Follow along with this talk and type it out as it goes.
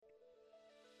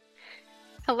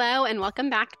Hello, and welcome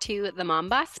back to the Mom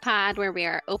Boss Pod, where we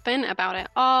are open about it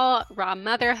all raw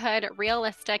motherhood,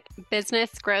 realistic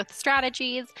business growth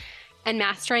strategies, and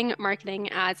mastering marketing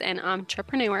as an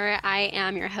entrepreneur. I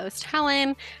am your host,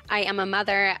 Helen. I am a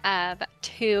mother of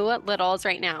two littles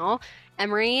right now,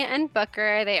 Emery and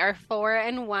Booker. They are 4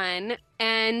 and 1.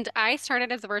 And I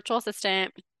started as a virtual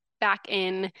assistant back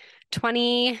in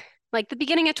 20, like the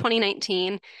beginning of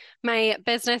 2019. My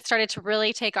business started to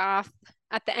really take off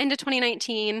at the end of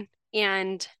 2019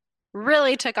 and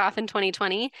really took off in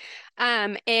 2020.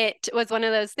 It was one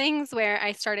of those things where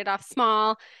I started off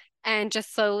small and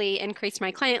just slowly increased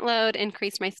my client load,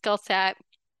 increased my skill set.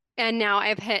 And now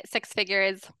I've hit 6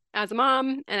 figures as a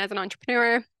mom and as an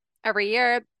entrepreneur every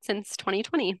year since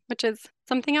 2020, which is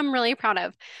something I'm really proud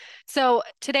of. So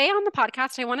today on the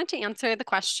podcast, I wanted to answer the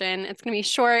question. It's going to be a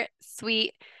short,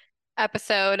 sweet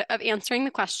episode of answering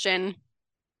the question,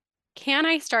 can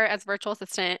I start as a virtual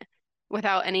assistant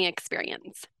without any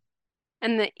experience?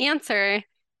 And the answer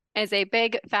is a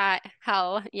big fat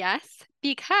hell yes,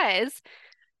 because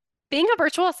being a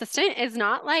virtual assistant is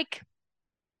not like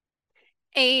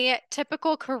a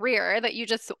typical career that you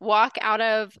just walk out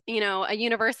of, a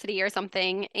university or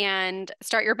something and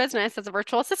start your business as a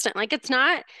virtual assistant. Like it's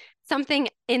not something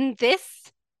in this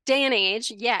day and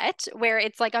age yet where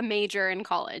it's like a major in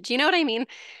college. You know what I mean?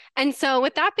 And so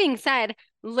with that being said,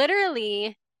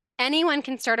 literally anyone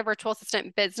can start a virtual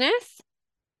assistant business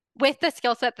with the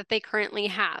skill set that they currently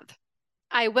have.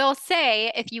 I will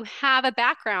say if you have a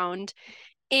background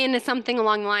in something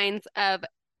along the lines of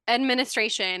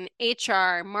administration,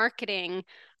 HR, marketing,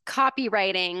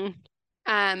 copywriting,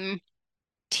 um,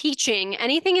 teaching,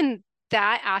 anything in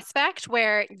that aspect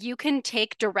where you can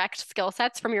take direct skill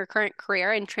sets from your current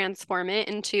career and transform it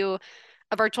into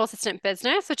a virtual assistant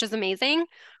business, which is amazing.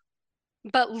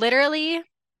 But literally,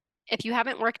 if you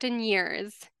haven't worked in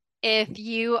years, if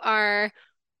you are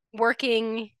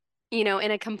working, in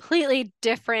a completely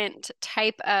different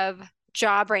type of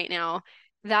job right now,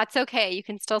 that's okay. You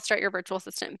can still start your virtual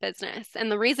assistant business.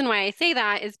 And the reason why I say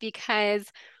that is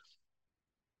because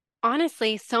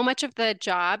honestly, so much of the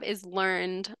job is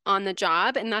learned on the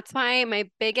job. And that's why my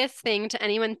biggest thing to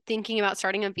anyone thinking about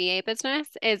starting a VA business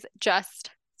is just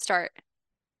start,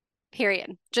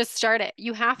 period. Just start it.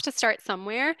 You have to start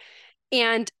somewhere.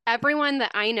 And everyone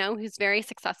that I know who's very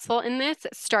successful in this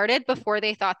started before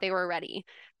they thought they were ready.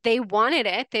 They wanted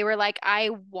it. They were like, I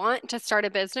want to start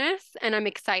a business and I'm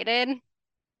excited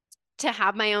to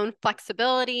have my own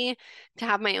flexibility, to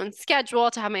have my own schedule,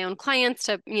 to have my own clients,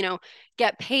 to,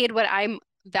 get paid what I'm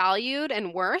valued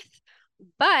and worth.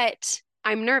 But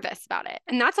I'm nervous about it.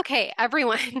 And that's okay.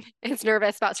 Everyone is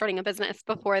nervous about starting a business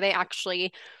before they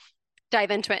actually dive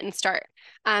into it and start.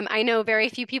 I know very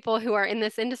few people who are in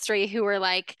this industry who are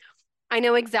like, I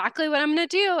know exactly what I'm going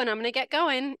to do and I'm going to get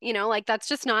going. Like that's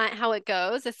just not how it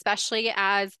goes, especially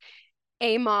as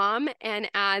a mom and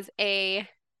as a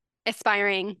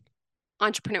aspiring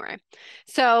entrepreneur.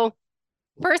 So,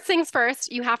 first things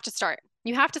first, you have to start.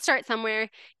 You have to start somewhere.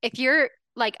 If you're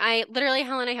like, I literally,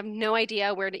 Helen, I have no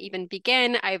idea where to even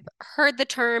begin. I've heard the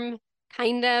term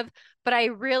kind of, but I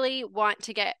really want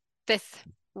to get this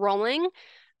rolling.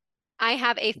 I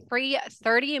have a free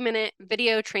 30-minute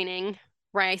video training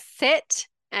where I sit,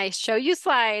 I show you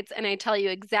slides, and I tell you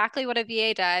exactly what a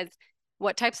VA does,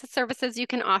 what types of services you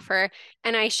can offer,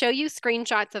 and I show you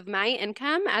screenshots of my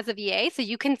income as a VA so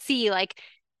you can see like,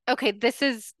 okay, this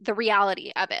is the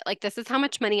reality of it. Like this is how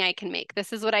much money I can make.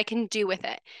 This is what I can do with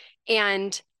it.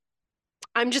 And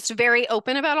I'm just very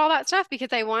open about all that stuff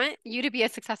because I want you to be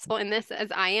as successful in this as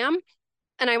I am.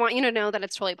 And I want you to know that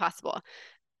it's totally possible.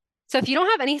 So if you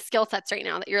don't have any skill sets right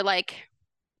now that you're like,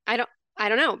 I don't, I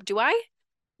don't know, do I?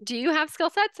 Do you have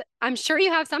skill sets? I'm sure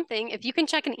you have something. If you can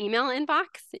check an email inbox,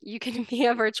 you can be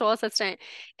a virtual assistant.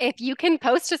 If you can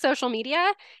post to social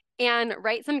media and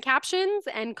write some captions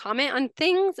and comment on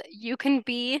things, you can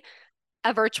be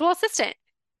a virtual assistant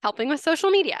helping with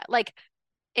social media. Like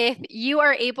if you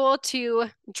are able to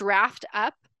draft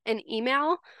up an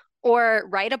email or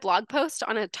write a blog post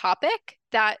on a topic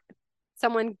that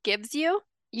someone gives you,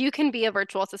 you can be a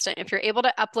virtual assistant. If you're able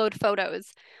to upload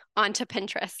photos onto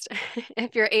Pinterest,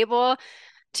 if you're able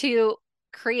to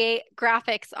create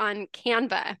graphics on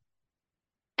Canva,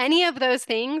 any of those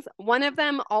things, one of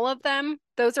them, all of them,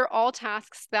 those are all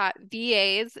tasks that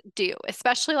VAs do,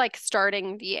 especially like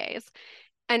starting VAs.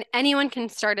 And anyone can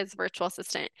start as a virtual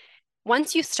assistant.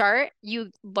 Once you start, you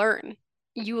learn.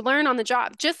 You learn on the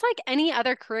job, just like any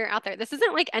other career out there. This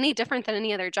isn't like any different than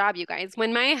any other job, you guys.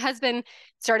 When my husband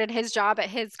started his job at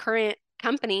his current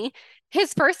company,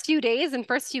 his first few days and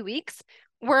first few weeks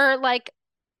were like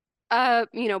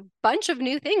bunch of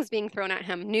new things being thrown at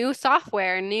him, new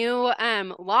software, new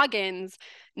logins,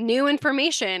 new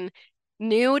information,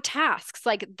 new tasks.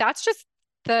 Like that's just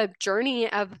the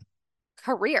journey of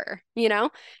career, you know?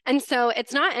 And so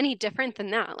it's not any different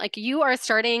than that. Like you are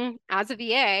starting as a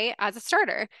VA, as a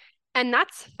starter, and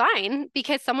that's fine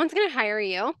because someone's going to hire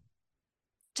you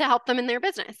to help them in their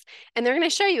business. And they're going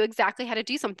to show you exactly how to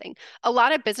do something. A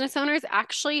lot of business owners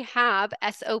actually have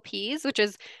SOPs, which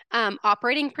is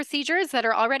operating procedures that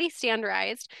are already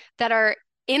standardized, that are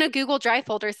in a Google Drive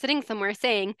folder sitting somewhere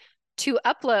saying, to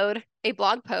upload a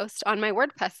blog post on my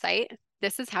WordPress site,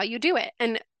 this is how you do it.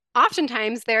 And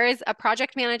oftentimes there is a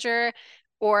project manager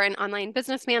or an online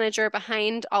business manager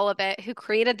behind all of it who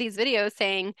created these videos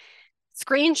saying,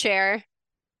 screen share,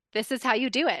 this is how you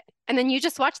do it. And then you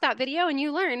just watch that video and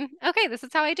you learn, okay, this is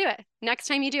how I do it. Next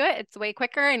time you do it, it's way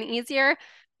quicker and easier.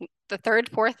 The third,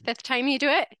 fourth, fifth time you do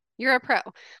it, you're a pro.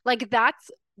 Like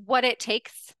that's what it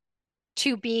takes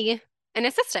to be an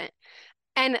assistant.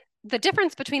 And the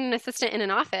difference between an assistant in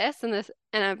an office and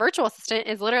a virtual assistant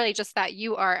is literally just that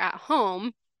you are at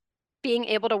home being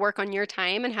able to work on your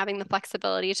time and having the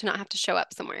flexibility to not have to show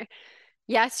up somewhere.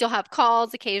 Yes, you'll have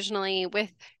calls occasionally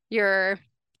with your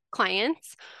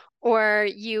clients, or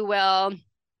you will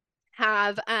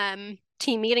have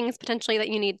team meetings potentially that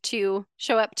you need to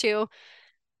show up to.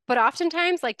 But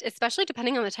oftentimes, like especially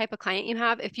depending on the type of client you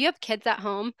have, if you have kids at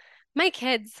home, my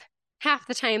kids, half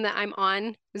the time that I'm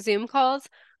on Zoom calls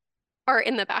are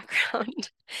in the background,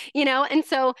 you know? And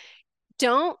so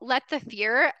don't let the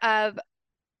fear of,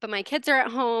 but my kids are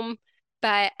at home,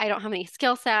 but I don't have any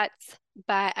skill sets,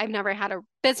 but I've never had a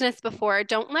business before.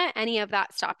 Don't let any of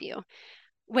that stop you.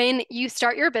 When you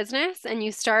start your business and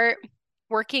you start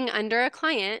working under a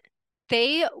client,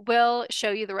 they will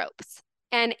show you the ropes.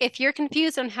 And if you're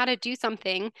confused on how to do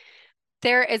something,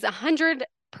 there is 100%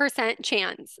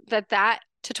 chance that that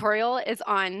tutorial is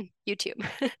on YouTube.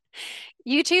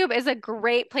 YouTube is a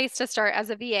great place to start as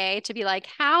a VA to be like,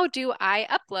 how do I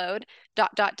upload ...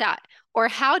 or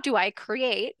how do I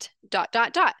create ...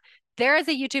 There is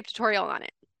a YouTube tutorial on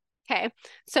it. Okay.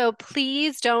 So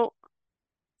please don't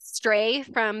stray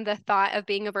from the thought of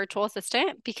being a virtual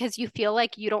assistant because you feel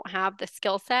like you don't have the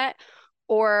skill set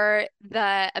or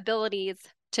the abilities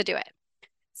to do it.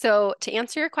 So to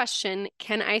answer your question,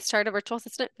 can I start a virtual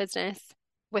assistant business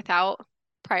without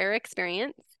prior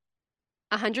experience?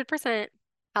 100%.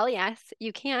 Hell yes,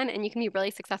 you can, and you can be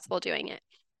really successful doing it.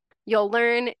 You'll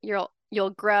learn, you'll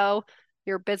grow,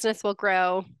 your business will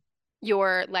grow,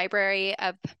 your library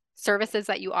of services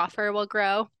that you offer will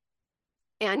grow,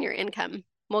 and your income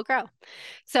will grow.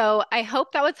 So I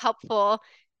hope that was helpful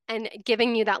and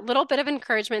giving you that little bit of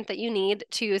encouragement that you need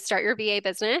to start your VA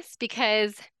business,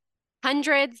 because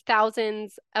hundreds,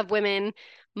 thousands of women,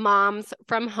 moms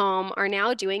from home are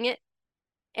now doing it.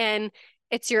 And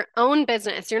it's your own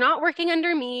business. You're not working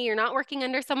under me. You're not working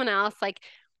under someone else. Like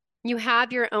you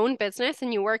have your own business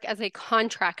and you work as a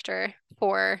contractor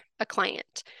for a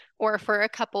client or for a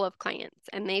couple of clients,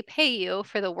 and they pay you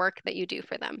for the work that you do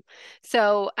for them.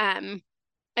 So,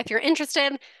 if you're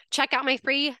interested, check out my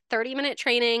free 30-minute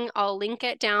training. I'll link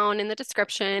it down in the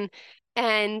description.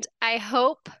 And I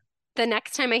hope the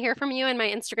next time I hear from you in my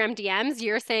Instagram DMs,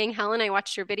 you're saying, Helen, I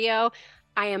watched your video.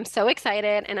 I am so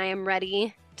excited and I am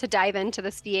ready to dive into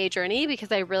this VA journey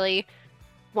because I really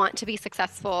want to be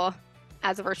successful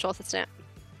as a virtual assistant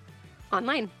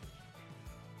online.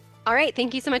 All right.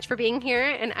 Thank you so much for being here,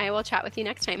 and I will chat with you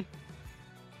next time.